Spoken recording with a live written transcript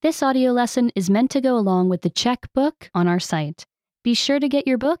This audio lesson is meant to go along with the Czech book on our site. Be sure to get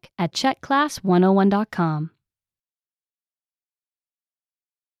your book at czechclass101.com.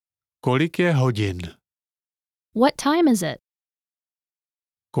 Kolik je hodin? What time is it?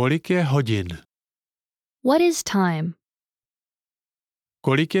 Kolik je hodin? What is time?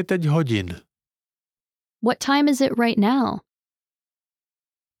 Kolik je teď hodin? What time is it right now?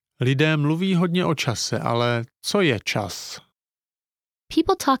 Lidé mluví hodně o čase, ale co je čas?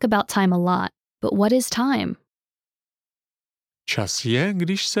 People talk about time a lot, but what is time? Čas je,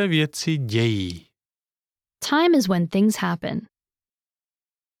 když se věci dějí. Time is when things happen.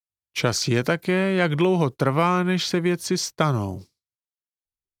 Čas je také, jak dlouho trvá, než se věci stanou.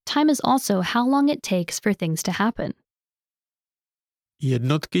 Time is also how long it takes for things to happen.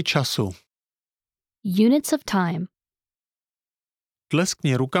 Jednotky času. Units of time.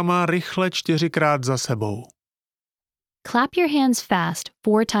 Tleskni rukama rychle 4krát za sebou. Clap your hands fast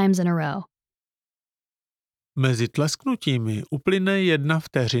 4 times in a row. Mezi tlesknutími uplyne 1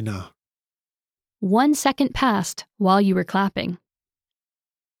 vteřina. 1 second passed while you were clapping.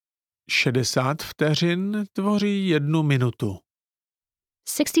 60 vteřin tvoří 1 minutu.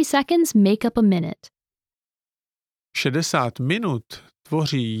 60 seconds make up a minute. 60 minut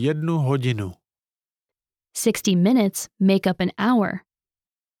tvoří 1 hodinu. 60 minutes make up an hour.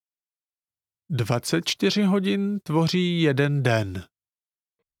 24 hodin tvoří 1 den.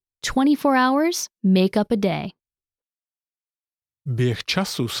 24 hours make up a day. Běh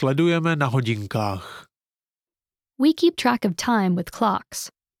času sledujeme na hodinkách. We keep track of time with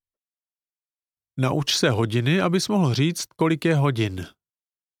clocks. Nauč se hodiny, abys mohl říct, kolik je hodin.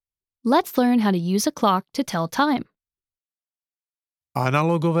 Let's learn how to use a clock to tell time.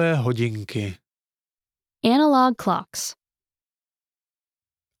 Analogové hodinky. Analog clocks.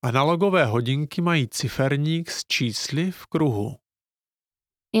 Analogové hodinky mají ciferník s čísly v kruhu.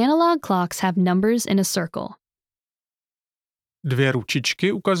 Analog clocks have numbers in a circle. 2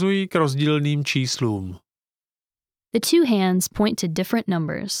 ručičky ukazují k rozdílným číslům. The 2 hands point to different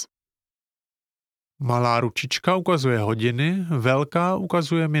numbers. Malá ručička ukazuje hodiny, velká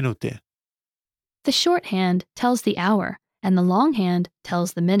ukazuje minuty. The short hand tells the hour, and the long hand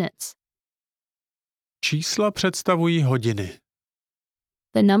tells the minutes. Čísla představují hodiny.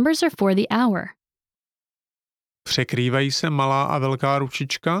 The numbers are for the hour. Překrývají se malá a velká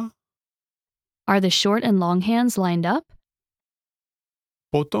ručička? Are the short and long hands lined up?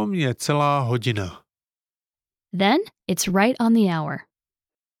 Potom je celá hodina. Then it's right on the hour.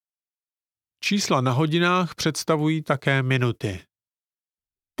 Čísla na hodinách představují také minuty.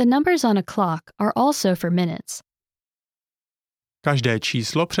 The numbers on a clock are also for minutes. Každé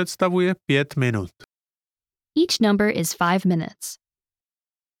číslo představuje 5 minut. Each number is 5 minutes.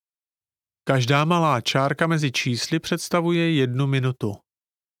 Každá malá čárka mezi čísly představuje 1 minutu.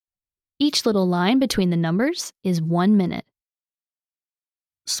 Each little line between the numbers is 1 minute.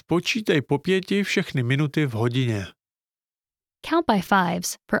 Spočítej po 5 všechny minuty v hodině. Count by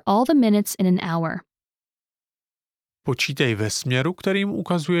fives for all the minutes in an hour. Počítej ve směru, kterým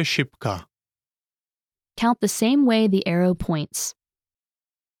ukazuje šipka. Count the same way the arrow points.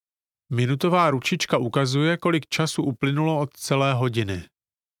 Minutová ručička ukazuje, kolik času uplynulo od celé hodiny.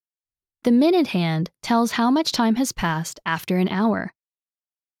 The minute hand tells how much time has passed after an hour.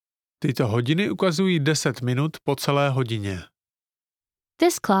 Tyto hodiny ukazují 10 minut po celé hodině.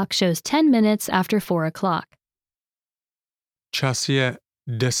 This clock shows 10 minutes after 4 o'clock. Čas je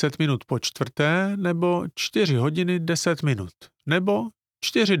 10 minut po čtvrté, nebo 4 hodiny 10 minut, nebo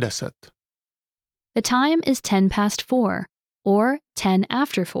 4:10. The time is 10 past 4, or 10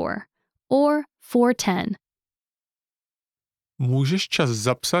 after 4, or 4:10. Můžeš čas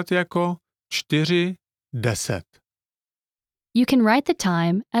zapsat jako 4:10. You can write the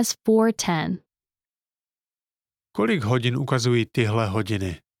time as 4:10. Kolik hodin ukazují tyhle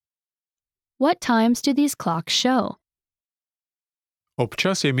hodiny? What times do these clocks show?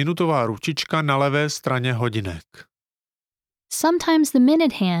 Občas je minutová ručička na levé straně hodinek. Sometimes the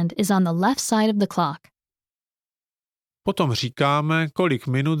minute hand is on the left side of the clock. Potom říkáme, kolik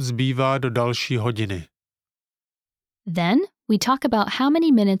minut zbývá do další hodiny. Then we talk about how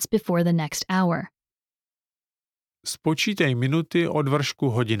many minutes before the next hour. Spočítej minuty od vršku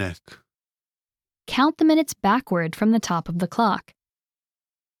hodinek. Count the minutes backward from the top of the clock.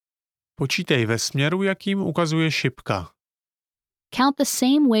 Počítej ve směru, jakým ukazuje šipka. Count the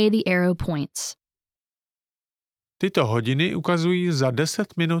same way the arrow points. Tyto hodiny ukazují za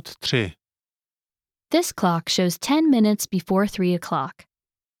 10 minut 3. This clock shows 10 minutes before 3 o'clock.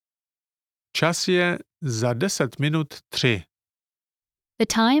 Čas je za 10 minut 3. The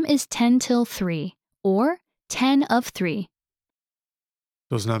time is 10 till 3, or 10 of 3.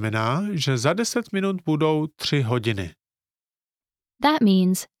 To znamená, že za 10 minut budou 3 hodiny. That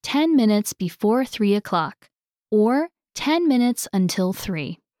means 10 minutes before 3 o'clock, or 10 minutes until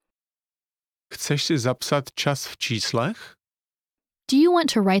 3. Chceš si zapsat čas v číslech? Do you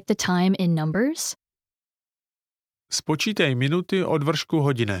want to write the time in numbers? Spočítej minuty od vršku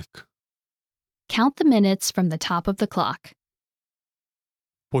hodinek. Count the minutes from the top of the clock.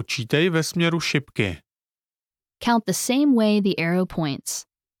 Počítej ve směru šipky. Count the same way the arrow points.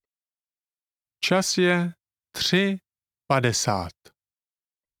 Čas je 3:50.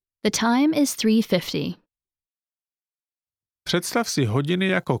 The time is 3:50. Představ si hodiny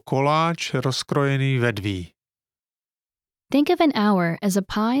jako koláč rozkrojený ve dví. Think of an hour as a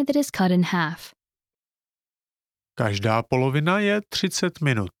pie that is cut in half. Každá polovina je 30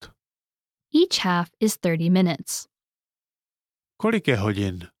 minut. Each half is 30 minutes. Kolik je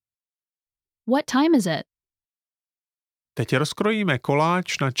hodin? What time is it? Teď rozkrojíme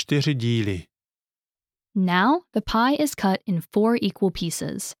koláč na 4 díly. Now the pie is cut in 4 equal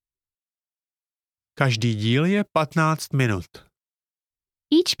pieces. Každý díl je 15 minut.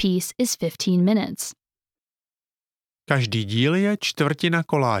 Each piece is 15 minutes. Každý díl je čtvrtina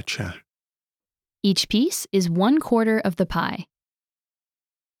koláče. Each piece is 1/4 of the pie.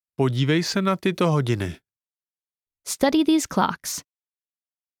 Podívej se na tyto hodiny. Study these clocks.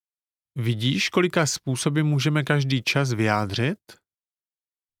 Vidíš, kolika způsoby můžeme každý čas vyjádřit?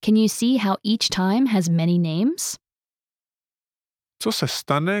 Can you see how each time has many names? Co se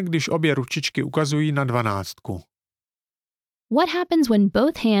stane, když obě ručičky ukazují na 12? What happens when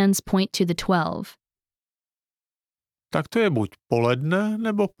both hands point to the 12? Tak to je buď poledne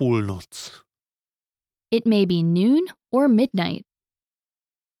nebo půlnoc. It may be noon or midnight.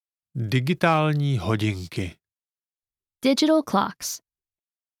 Digitální hodinky. Digital clocks.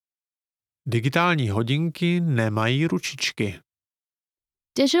 Digitální hodinky nemají ručičky.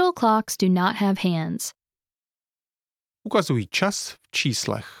 Digital clocks do not have hands. Ukazují čas v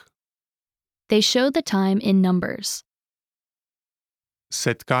číslech. They show the time in numbers.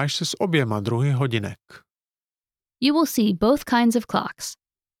 Setkáš se s oběma druhy hodinek. You will see both kinds of clocks.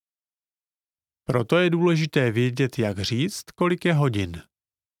 Proto je důležité vědět, jak říct, kolik je hodin.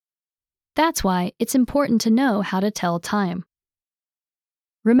 That's why it's important to know how to tell time.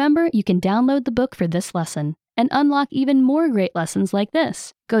 Remember, you can download the book for this lesson and unlock even more great lessons like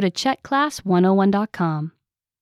this. Go to checkclass101.com.